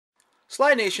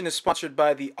Sly Nation is sponsored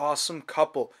by The Awesome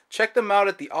Couple. Check them out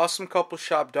at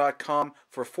theawesomecoupleshop.com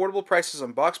for affordable prices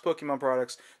on boxed Pokemon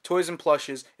products, toys and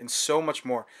plushes, and so much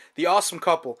more. The Awesome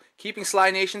Couple, keeping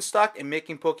Sly Nation stocked and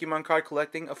making Pokemon card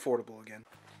collecting affordable again.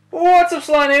 What's up,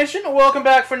 Sly Nation? Welcome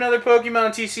back for another Pokemon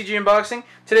TCG unboxing.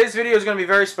 Today's video is going to be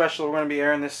very special. We're going to be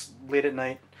airing this late at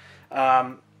night.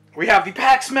 We have the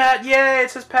PAX mat. Yay!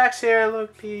 It says PAX here.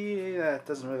 Look, it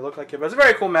doesn't really look like it, but it's a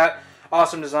very cool mat.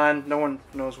 Awesome design. No one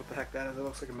knows what the heck that is. It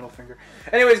looks like a middle finger.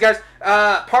 Anyways, guys,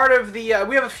 part of the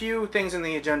we have a few things in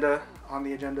the agenda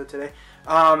today.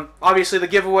 Obviously, the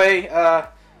giveaway,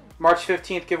 March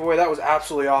 15th giveaway, that was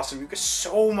absolutely awesome. You got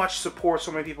so much support,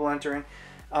 so many people entering.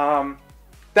 You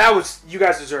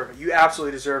guys deserve it. You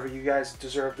absolutely deserve it. You guys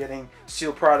deserve getting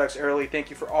sealed products early. Thank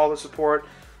you for all the support.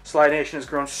 Sly Nation has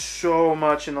grown so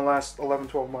much in the last 11,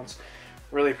 12 months.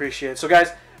 Really appreciate it. So,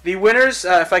 guys, the winners,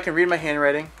 if I can read my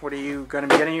handwriting, what are you going to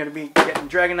be getting? You're going to be getting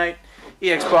Dragonite,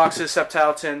 EX boxes,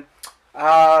 Septile.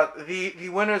 The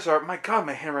winners are, my God,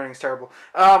 my handwriting is terrible.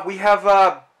 We have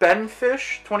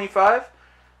Benfish 25,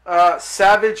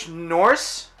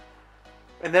 SavageNorse,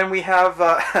 and then we have,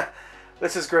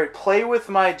 this is great,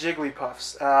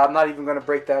 Playwithmyjigglypuffs. I'm not even going to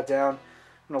break that down.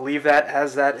 I'm going to leave that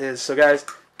as that is. So, guys,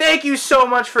 thank you so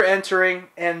much for entering,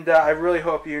 and I really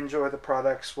hope you enjoy the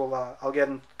products. I'll get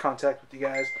in contact with you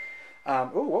guys. Oh,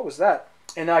 what was that?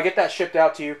 And get that shipped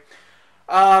out to you.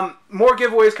 More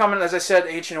giveaways coming. As I said,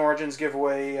 Ancient Origins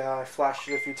giveaway. I flashed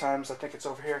it a few times. I think it's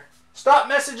over here. Stop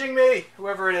messaging me,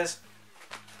 whoever it is.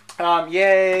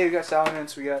 Yay, we got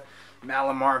Salamence, we got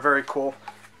Malamar. Very cool.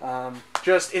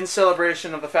 Just in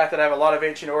celebration of the fact that I have a lot of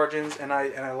Ancient Origins, and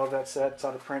I love that set. It's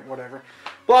out of print, whatever.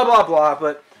 Blah, blah, blah.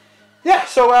 But yeah,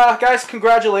 so guys,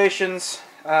 congratulations.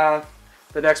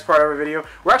 The next part of our video.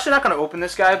 We're actually not going to open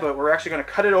this guy, but we're actually going to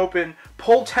cut it open,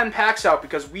 pull 10 packs out,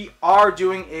 because we are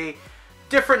doing a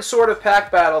different sort of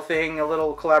pack battle thing, a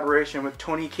little collaboration with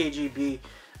TonyKGB.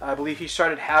 I believe he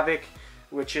started HAVOC,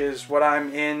 which is what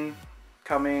I'm in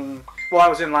coming. Well, I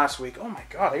was in last week. Oh my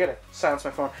God, I got to silence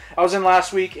my phone. I was in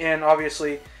last week, and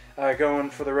obviously going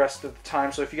for the rest of the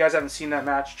time. So if you guys haven't seen that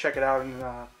match, check it out in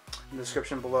the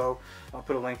description below. I'll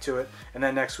put a link to it. And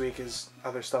then next week is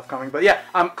other stuff coming. But yeah,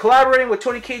 I'm collaborating with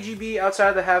TonyKGB outside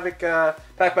of the HAVOC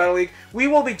Pack Battle League. We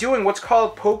will be doing what's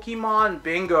called Pokemon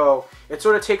Bingo. It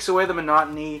sort of takes away the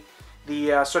monotony,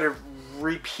 the sort of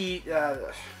repeat,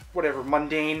 whatever,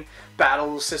 mundane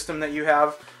battle system that you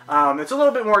have. It's a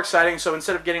little bit more exciting. So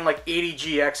instead of getting like 80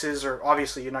 GXs, or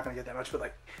obviously you're not going to get that much, but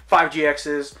like 5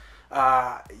 GXs,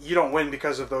 you don't win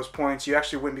because of those points. You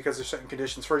actually win because there's certain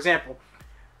conditions. For example,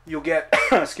 you'll get,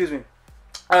 excuse me,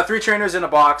 3 trainers in a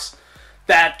box.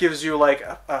 That gives you like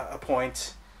a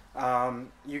point.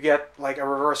 You get like a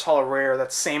reverse holo rare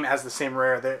that's same as the same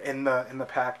rare in the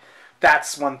pack.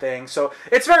 That's one thing. So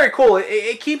it's very cool.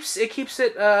 It keeps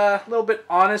it a little bit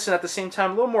honest, and at the same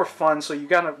time a little more fun. So you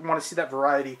gotta want to see that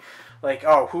variety. Like,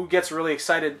 oh, who gets really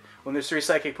excited when there's 3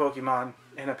 psychic Pokemon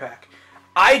in a pack?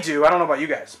 I do. I don't know about you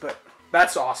guys, but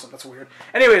that's awesome. That's weird.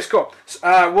 Anyways, cool.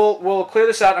 We'll clear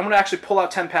this out. I'm going to actually pull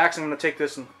out 10 packs. I'm going to take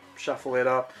this and shuffle it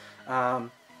up.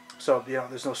 So, you know,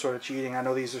 there's no sort of cheating. I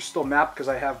know these are still mapped because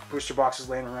I have booster boxes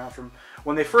laying around from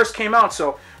when they first came out.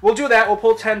 So we'll do that. We'll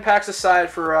pull 10 packs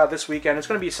aside for this weekend. It's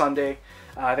going to be Sunday.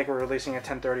 I think we're releasing at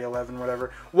 10:30, 11,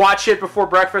 whatever. Watch it before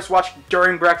breakfast. Watch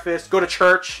during breakfast. Go to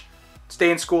church.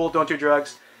 Stay in school. Don't do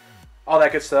drugs. All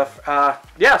that good stuff.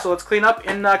 Yeah, so let's clean up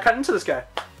and cut into this guy.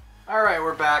 All right,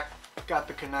 we're back. Got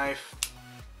the knife.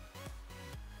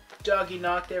 Doggy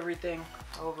knocked everything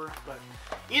over, but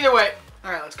either way.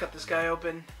 All right, let's cut this guy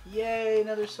open. Yay,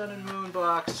 another Sun and Moon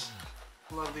box.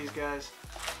 Love these guys.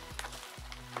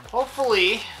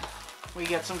 Hopefully, we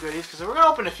get some goodies, because we're going to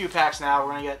open a few packs now.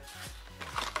 We're going to get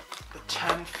the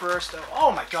 10 first.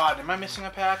 Oh my God, am I missing a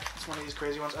pack? It's one of these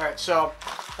crazy ones. All right, so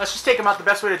let's just take them out. The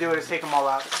best way to do it is take them all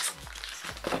out.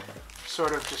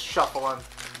 Sort of just shuffle on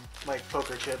like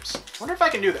poker chips. Wonder if I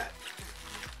can do that.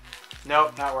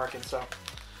 Nope, not working, so.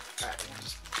 Alright,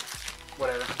 just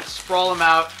whatever. Sprawl them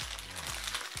out.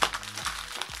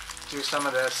 Do some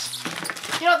of this.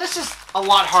 You know, this is a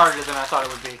lot harder than I thought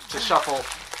it would be to shuffle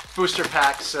booster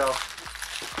packs, so.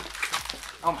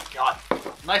 Oh my God.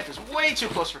 Knife is way too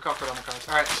close for comfort on the cards.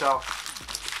 Alright, so,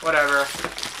 whatever.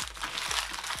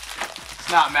 It's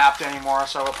not mapped anymore,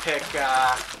 so we'll pick,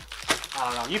 I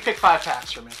don't know. You pick 5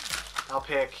 packs for me. I'll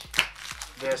pick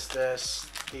this,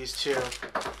 these 2,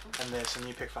 and this, and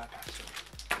you pick 5 packs for me.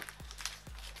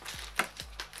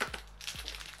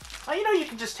 Oh, you know, you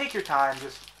can just take your time.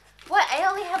 Just. What? I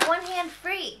only have one hand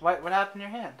free. What happened to your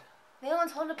hand? The other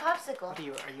one's holding a popsicle. What are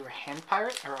you a hand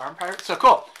pirate or arm pirate? So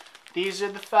cool. These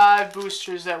are the 5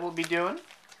 boosters that we'll be doing.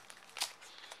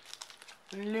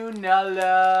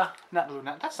 Lunala. Not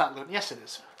Luna. That's not Luna. Yes, it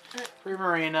is.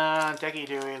 Primarina,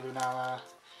 Decky-Dewey, Lunala.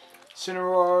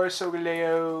 Cineroar,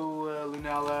 Solgaleo,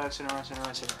 Lunala,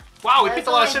 Cineroar. Wow, we picked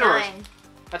a lot of Cineroars. 9.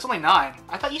 That's only 9.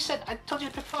 I thought you said, I told you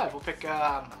to pick 5. We'll pick,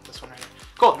 I don't know, this one right here.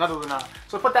 Cool, another Lunala.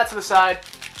 So we'll put that to the side.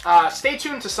 Stay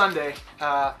tuned to Sunday.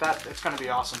 It's going to be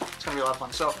awesome. It's going to be a lot of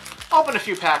fun. So, I'll open a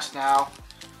few packs now.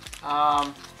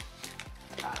 I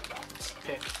don't know,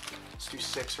 let's do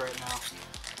 6 right now.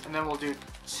 And then we'll do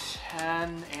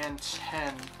 10 and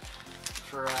 10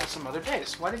 for some other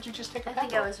days. Why did you just take a pack? I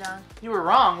think I was wrong. You were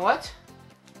wrong, what?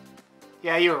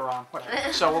 Yeah, you were wrong.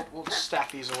 Whatever. So we'll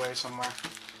stack these away somewhere.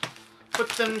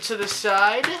 Put them to the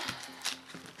side.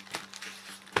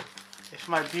 If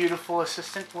my beautiful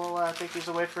assistant will take these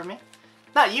away from me.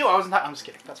 Not you, I'm just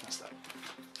kidding. That's messed up.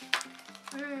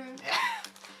 Yeah.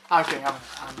 I'm kidding, I'm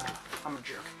a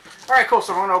jerk. Alright, cool,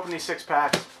 so we're gonna open these 6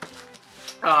 packs.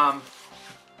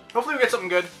 Hopefully we get something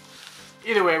good.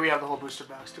 Either way, we have the whole booster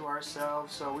box to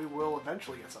ourselves, so we will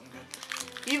eventually get something good.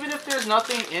 Even if there's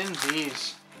nothing in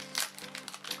these.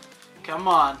 Come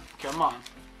on, come on.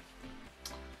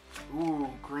 Ooh,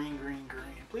 green, green,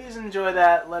 green. Please enjoy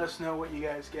that. Let us know what you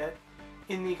guys get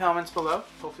in the comments below.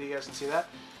 Hopefully you guys can see that.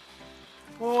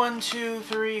 1, 2,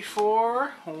 3,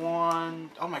 4.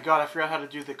 1. Oh my god, I forgot how to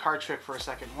do the card trick for a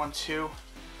second. 1, 2.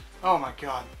 Oh my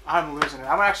god, I'm losing it.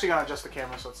 I'm actually going to adjust the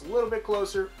camera so it's a little bit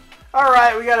closer.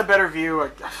 Alright, we got a better view.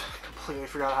 I completely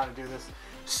forgot how to do this.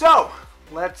 So,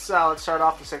 let's start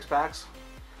off the 6 packs.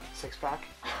 6-pack.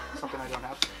 Something I don't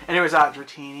have. Anyways,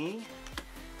 Dratini.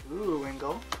 Ooh,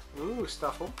 Wingull. Ooh,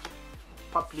 Stuffle.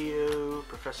 Popplio.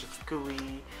 Professor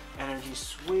Fukui. Energy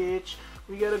Switch.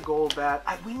 We got a Golbat.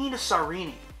 We need a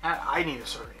Sarini. I need a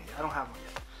Sarini. I don't have one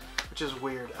yet. Which is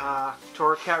weird.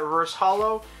 Torracat Reverse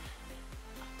Holo.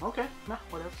 Okay, nah,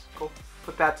 whatever. Cool.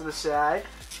 Put that to the side.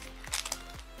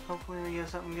 Hopefully we get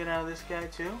something good out of this guy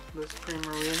too. This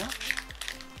Primarina.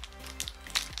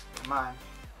 Come on.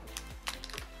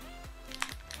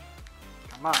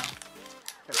 Come on.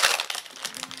 There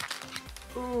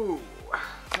we go. Ooh.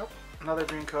 Nope. Another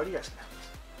green code. You guys can have this.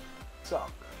 So,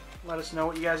 let us know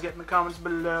what you guys get in the comments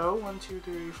below. 1, 2,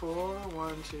 3, 4.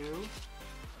 1, 2.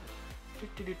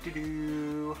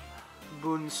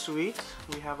 Boon Sweet.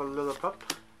 We have a Lillipup.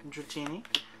 Dratini.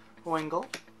 Wingull.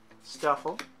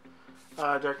 Stuffle.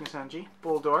 Darkness Energy.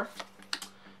 Bulldor.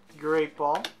 Great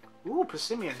Ball. Ooh,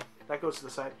 Passimian. That goes to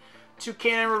the side.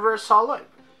 Toucan Reverse Holo.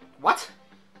 What?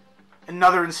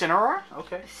 Another Incineroar?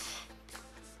 Okay.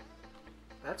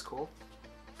 That's cool.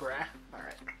 Brah.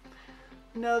 Alright.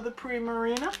 Another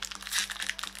Primarina.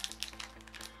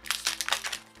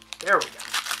 There we go.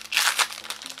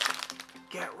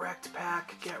 Get wrecked,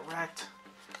 pack. Get wrecked.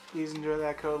 Please enjoy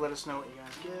that code. Let us know what you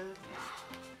guys get.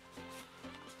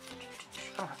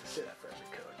 I don't have to say that for every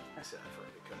code. I say that for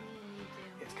every code.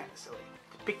 It's kind of silly.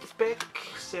 Pick,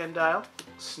 Sandile,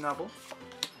 Snubble,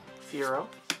 Fearow,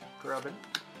 Grubbin,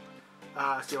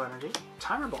 Steel Energy,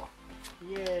 Timer Ball,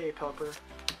 yay, Pelipper,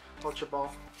 Ultra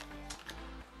Ball,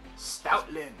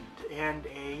 Stoutland, and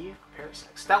a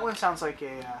Parasect. Stoutland sounds like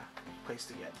a place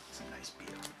to get some nice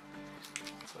beer.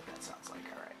 That's what that sounds like,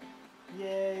 alright.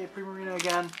 Yay, Primarina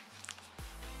again.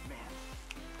 Man,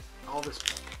 all this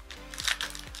book.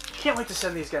 Can't wait to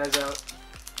send these guys out.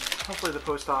 Hopefully the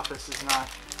post office is not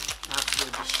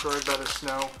absolutely destroyed by the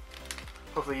snow.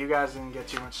 Hopefully you guys didn't get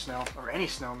too much snow, or any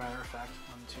snow, matter of fact.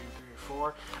 1, 2, 3,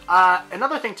 4.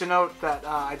 Another thing to note that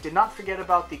I did not forget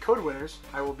about the code winners.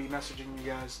 I will be messaging you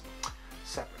guys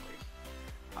separately.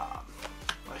 I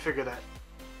figure that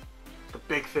the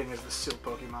big thing is the sealed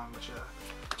Pokemon, which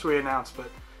we announced.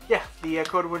 But yeah, the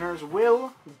code winners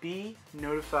will be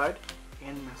notified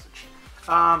and messaged.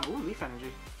 Ooh, Leaf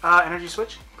Energy. Energy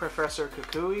Switch, Professor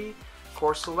Kukui,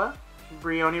 Corsola,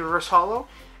 Brioni Reverse Holo,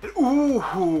 and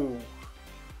ooh!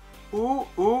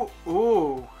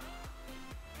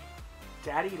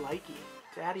 Daddy Likey,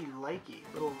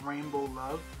 little Rainbow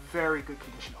Love, very good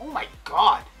condition. Oh my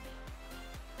god!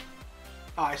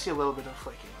 Oh, I see a little bit of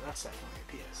flaking. That's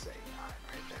definitely a PSA 9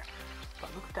 right there. But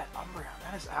look at that Umbreon,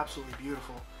 that is absolutely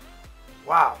beautiful.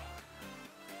 Wow.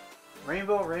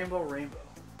 Rainbow.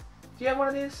 Do you have one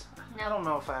of these? No. I don't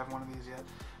know if I have one of these yet.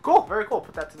 Cool, very cool.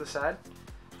 Put that to the side.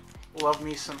 Love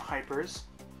me some Hypers.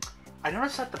 I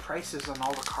noticed that the prices on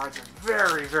all the cards are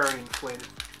very, very inflated.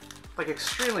 Like,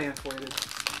 extremely inflated.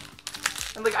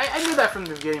 And, like, I knew that from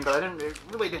the beginning, but it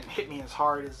really didn't hit me as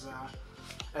hard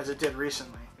as it did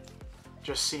recently.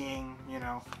 Just seeing, you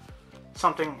know,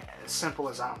 something as simple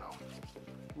as, I don't know,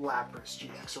 Lapras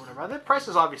GX or whatever. The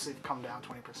prices obviously have come down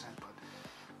 20%, but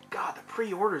God, the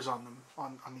pre-orders on them,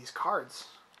 on these cards,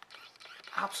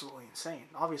 absolutely insane.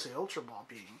 Obviously, Ultra Ball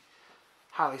being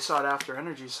highly sought after.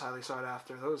 Energy's highly sought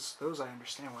after. Those I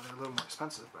understand why they're a little more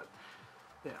expensive, but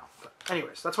you know. But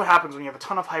anyways, that's what happens when you have a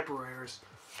ton of hyper rares.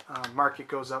 Market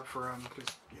goes up for them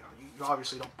because you know you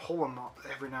obviously don't pull them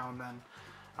every now and then.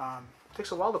 It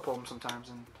takes a while to pull them sometimes,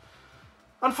 and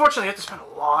unfortunately, you have to spend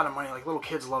a lot of money. Like little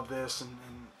kids love this, and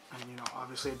you know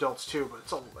obviously adults too. But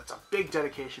it's a big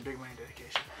dedication, big money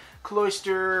dedication.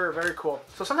 Cloyster, very cool.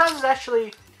 So sometimes it's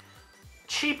actually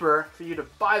cheaper for you to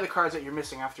buy the cards that you're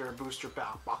missing after a booster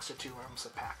box or two. I almost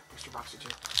said pack, booster box or two.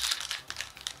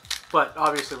 But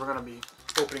obviously we're going to be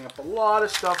opening up a lot of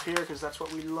stuff here because that's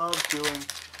what we love doing.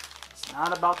 It's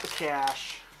not about the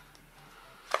cash.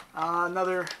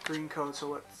 Another green code,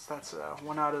 so that's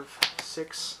 1 out of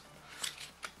 6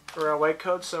 for our white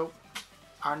code. So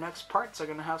our next parts are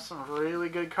going to have some really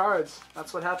good cards.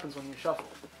 That's what happens when you shuffle.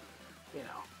 You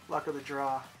know, luck of the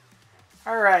draw.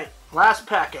 Alright, last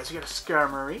pack, guys. We got a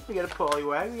Skarmory, we got a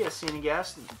Poliwag, we got a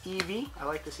Senegast, an Eevee. I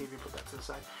like this Eevee, put that to the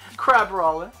side.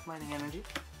 Crabrawler, Lightning Energy.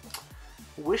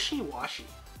 Wishy Washy.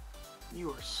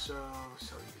 You are so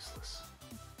useless.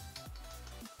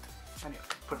 Anyway,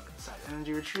 put them to the side.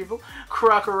 Energy Retrieval,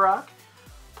 Krokorok,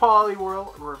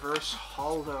 Poliwhirl, Reverse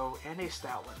Holo, and a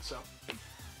Stoutland. So,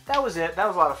 that was it. That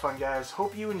was a lot of fun, guys.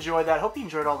 Hope you enjoyed that. Hope you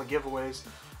enjoyed all the giveaways.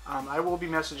 I will be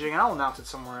messaging, and I'll announce it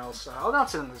somewhere else. I'll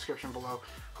announce it in the description below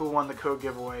who won the code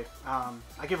giveaway.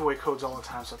 I give away codes all the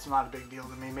time, so it's not a big deal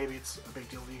to me. Maybe it's a big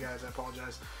deal to you guys. I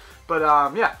apologize. But,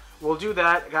 yeah, we'll do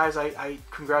that. Guys, I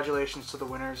congratulations to the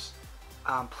winners.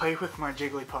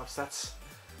 Playwithmyjigglypuffs. That's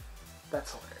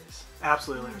hilarious.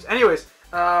 Absolutely hilarious. Anyways,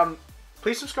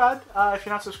 please subscribe if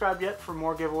you're not subscribed yet for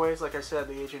more giveaways. Like I said,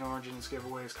 the Agent Origins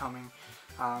giveaway is coming.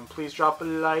 Please drop a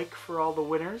like for all the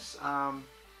winners.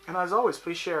 And as always,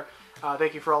 please share.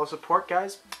 Thank you for all the support,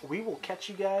 guys. We will catch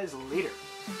you guys later.